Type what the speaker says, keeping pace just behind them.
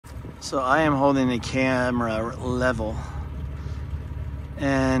So I am holding the camera level,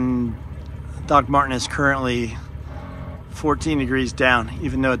 and Doc Martin is currently 14 degrees down,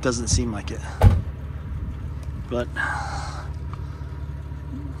 even though it doesn't seem like it. But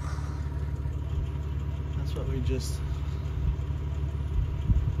that's what we just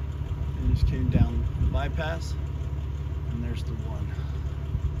came down the bypass, and there's the one.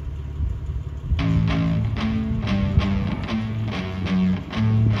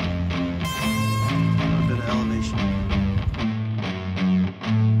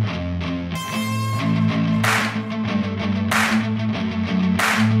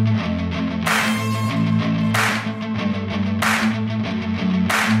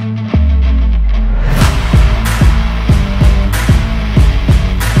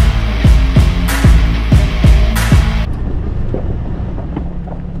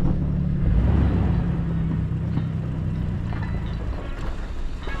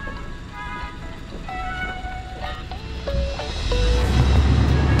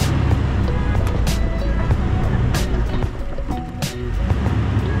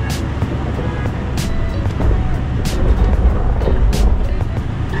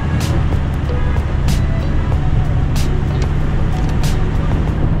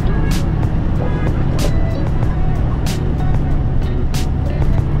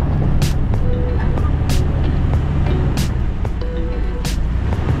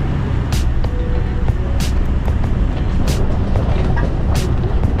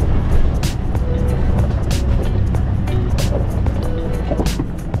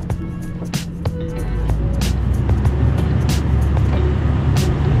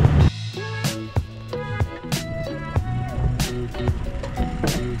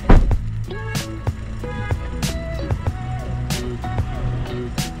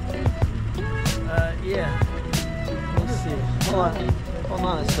 Yeah, let's see. Hold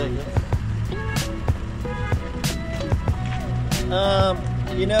on a second.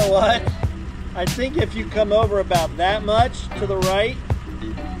 You know what? I think if you come over about that much to the right,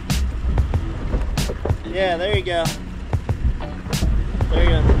 yeah, there you go. There you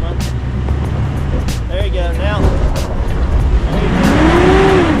go. Come on. There you go. Now.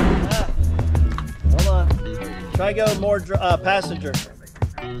 Hold on. Try go more passenger.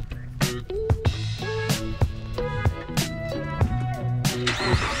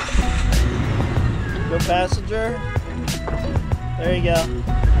 Go passenger. There you go.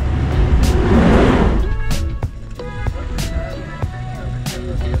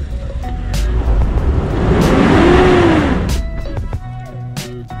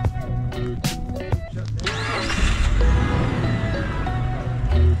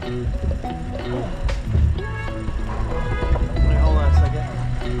 Hold on a second.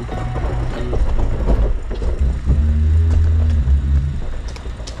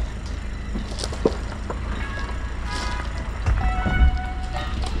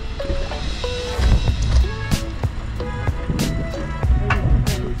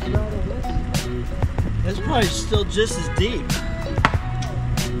 It's probably still just as deep.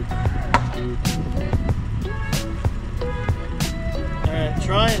 Alright,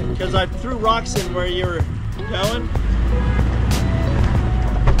 try it, because I threw rocks in where you were going.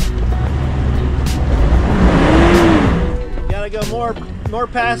 You gotta go more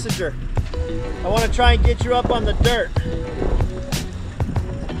passenger. I want to try and get you up on the dirt.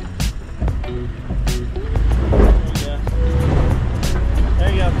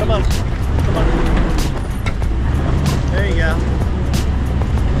 There you go, come on. Come on. There you go.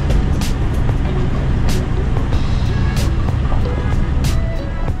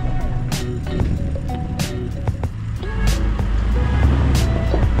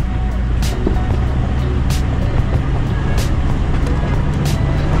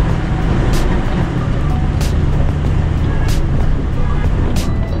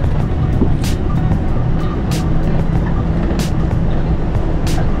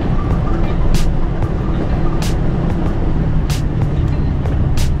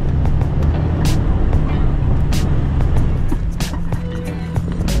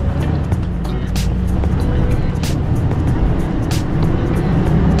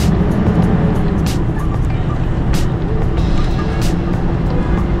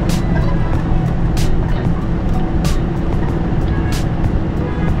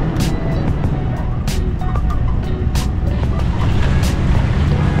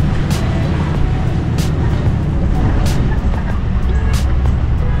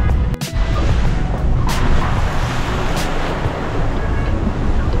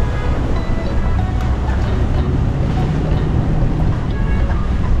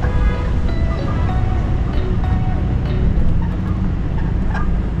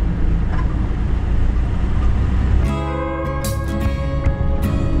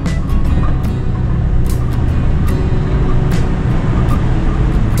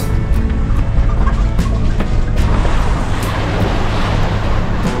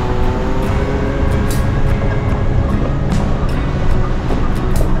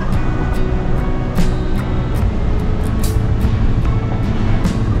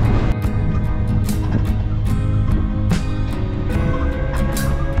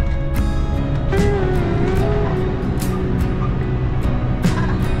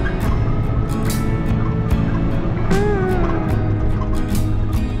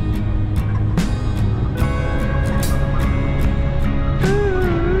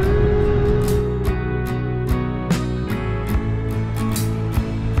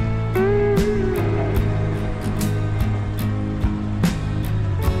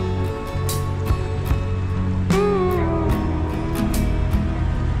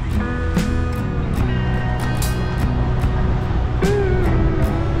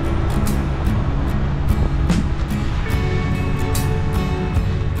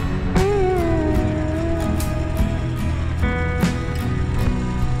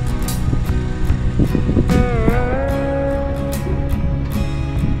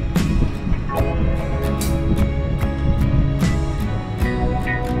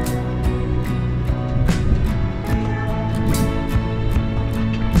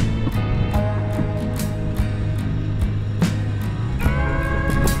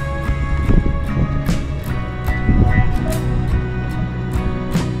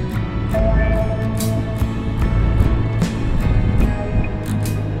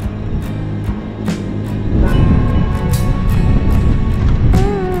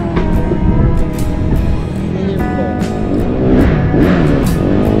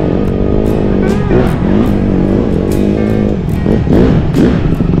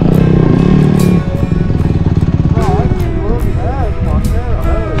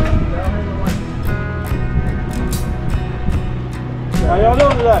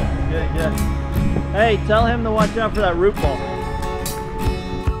 watch out for that root ball.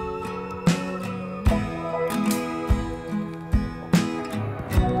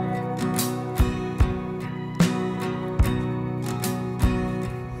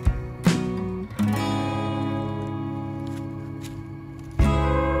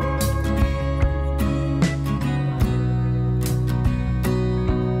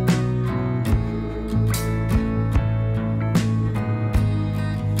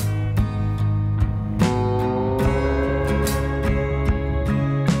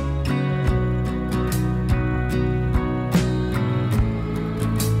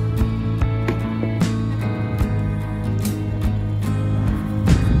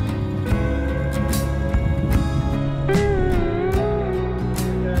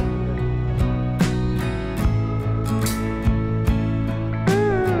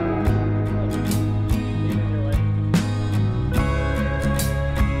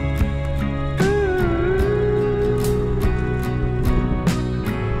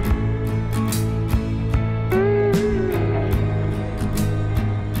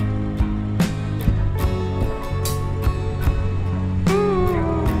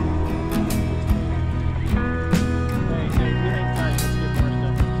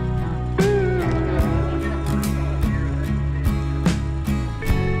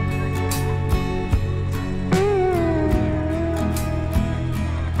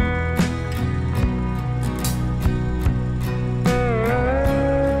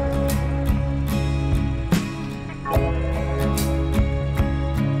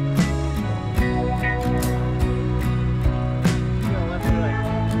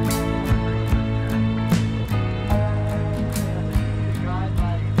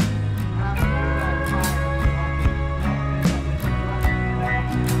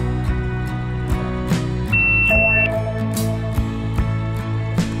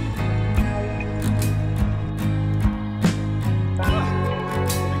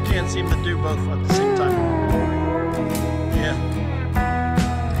 Seem to do both at the same time. Yeah.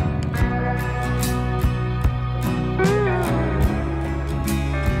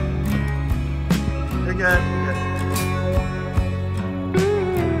 You're good. You're good.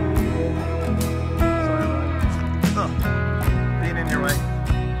 Sorry about it. Being in your way.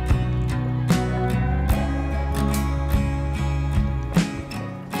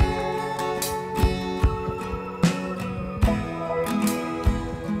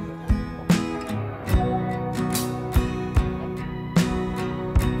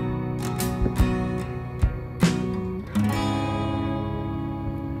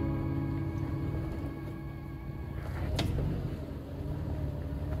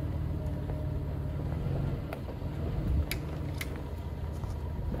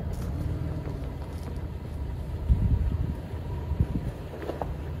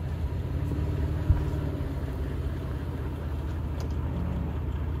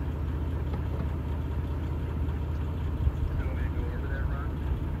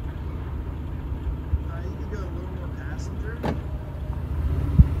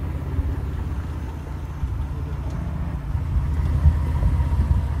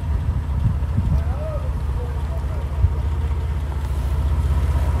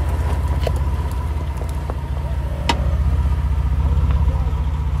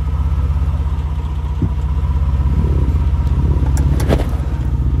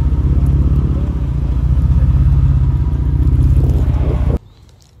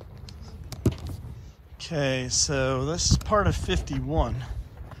 Okay, so this is part of 51,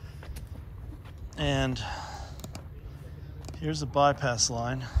 and here's a bypass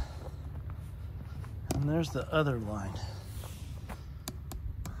line, and there's the other line.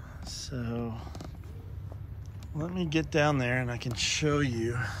 So let me get down there and I can show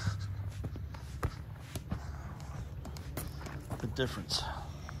you the difference.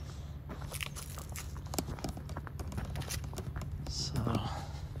 So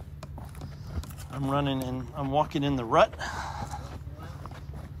I'm walking in the rut,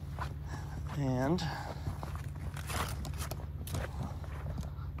 and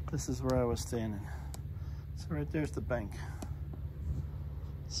this is where I was standing. So right there's the bank.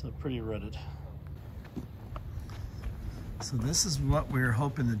 So pretty rutted. So this is what we were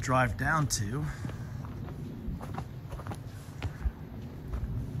hoping to drive down to.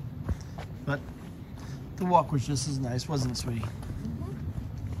 But the walk was just as nice, wasn't it, sweetie?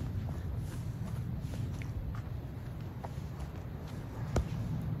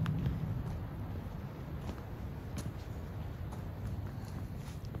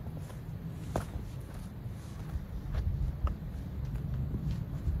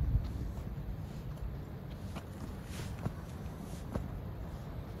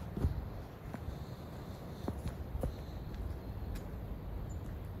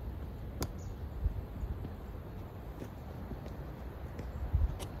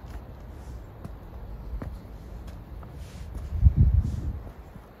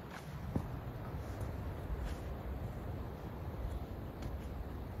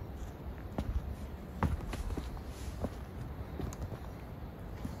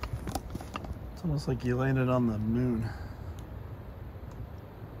 It's almost like you landed on the moon.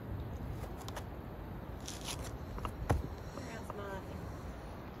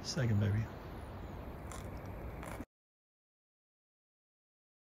 Second, baby.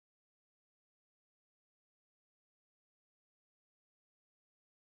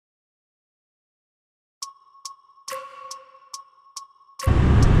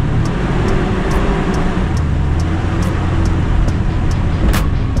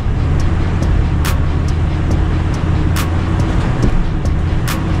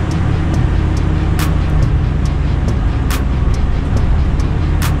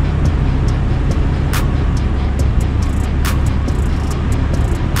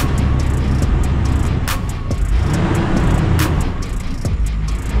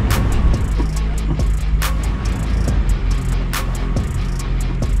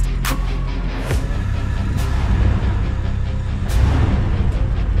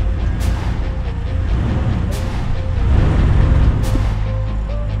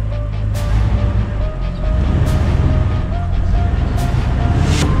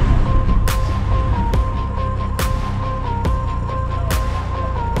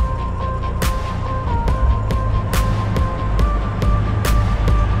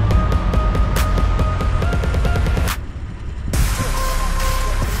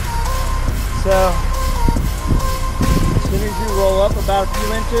 So, as soon as you roll up about a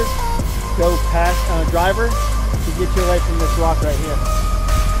few inches, go past driver to get you away from this rock right here.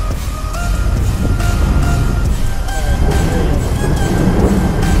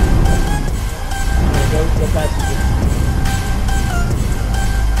 Go past it.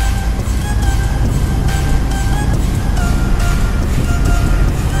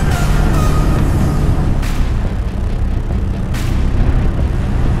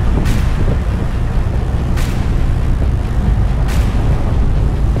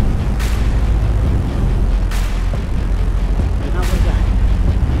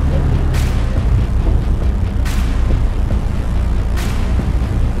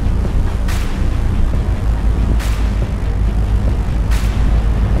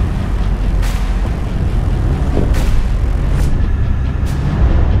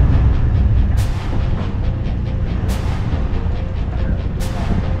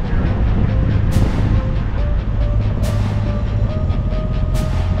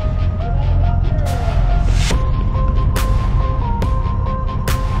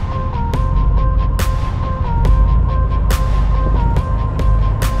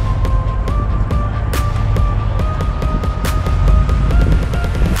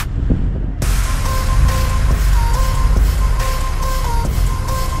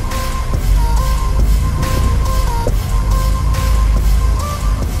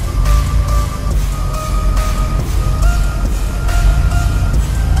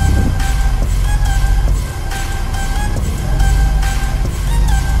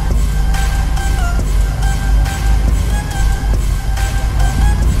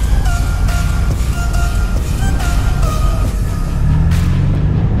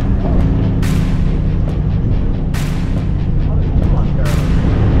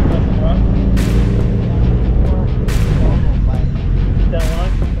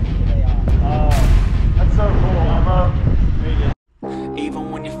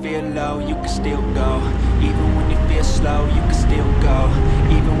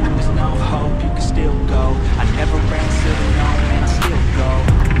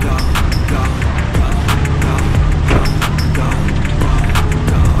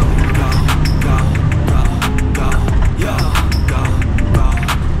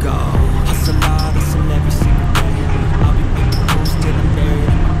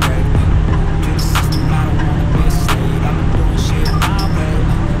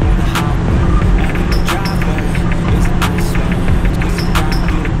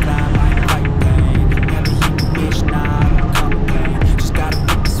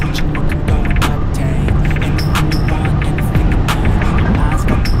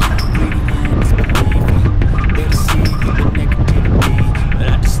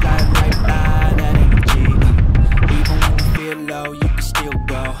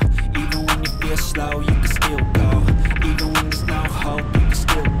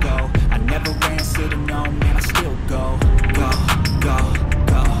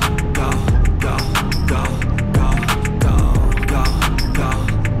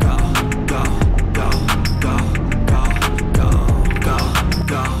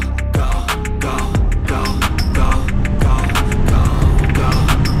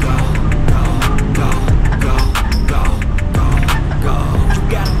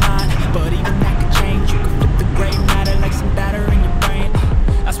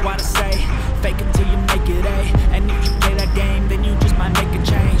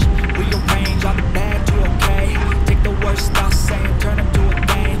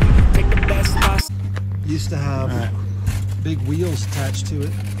 used to have big wheels attached to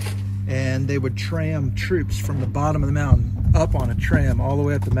it, and they would tram troops from the bottom of the mountain up on a tram all the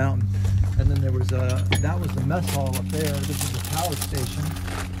way up the mountain. And then there was that was the mess hall up there. This is the power station.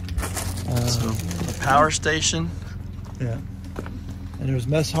 So the power station. Yeah. And there was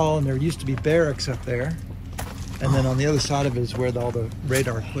mess hall, and there used to be barracks up there. And then on the other side of it is where all the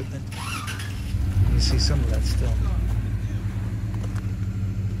radar equipment. You can see some of that still.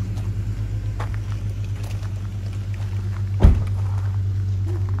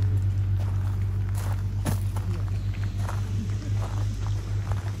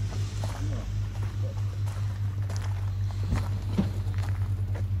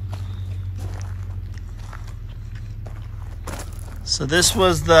 So this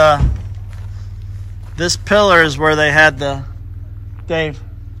was this pillar is where they had the, Dave.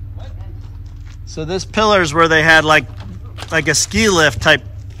 So this pillar is where they had like a ski lift type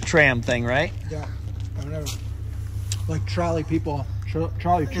tram thing, right? Yeah, I know. Like trolley people,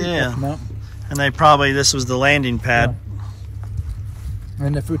 trolley troops up the mountain. And this was the landing pad. Yeah.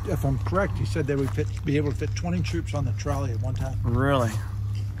 And if I'm correct, you said they would be able to fit 20 troops on the trolley at one time. Really?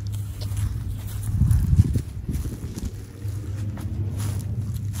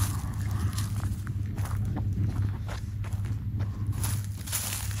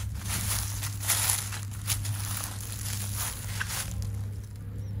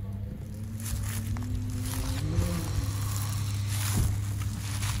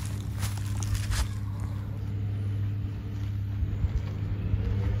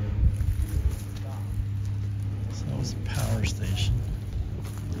 Power station.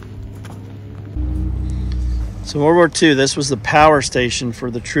 So World War II, this was the power station for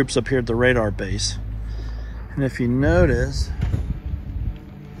the troops up here at the radar base. And if you notice,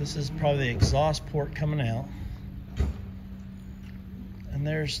 this is probably the exhaust port coming out. And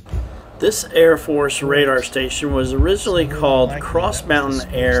there's... This Air Force radar station was originally called Cross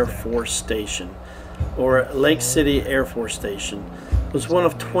Mountain Air Force Station, or Lake City Air Force Station. It was one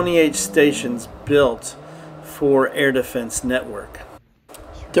of 28 stations built for Air Defense Network.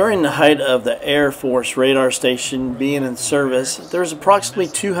 During the height of the Air Force radar station being in service, there was approximately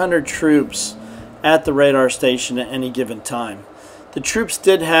 200 troops at the radar station at any given time. The troops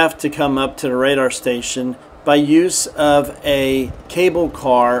did have to come up to the radar station by use of a cable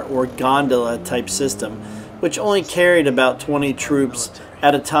car or gondola type system, which only carried about 20 troops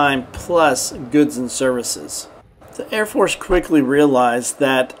at a time plus goods and services. The Air Force quickly realized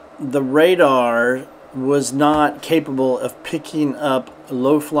that the radar was not capable of picking up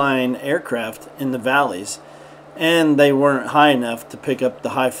low-flying aircraft in the valleys, and they weren't high enough to pick up the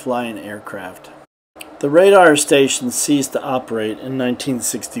high-flying aircraft. The radar station ceased to operate in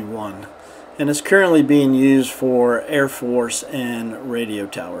 1961 and is currently being used for Air Force and radio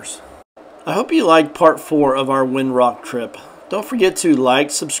towers. I hope you liked part 4 of our Windrock trip. Don't forget to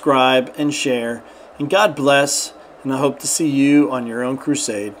like, subscribe, and share, and God bless, and I hope to see you on your own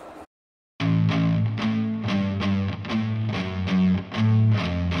crusade.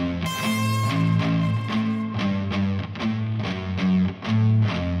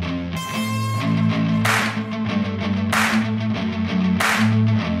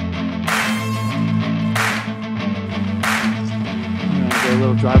 A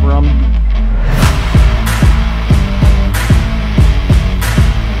little driver on me.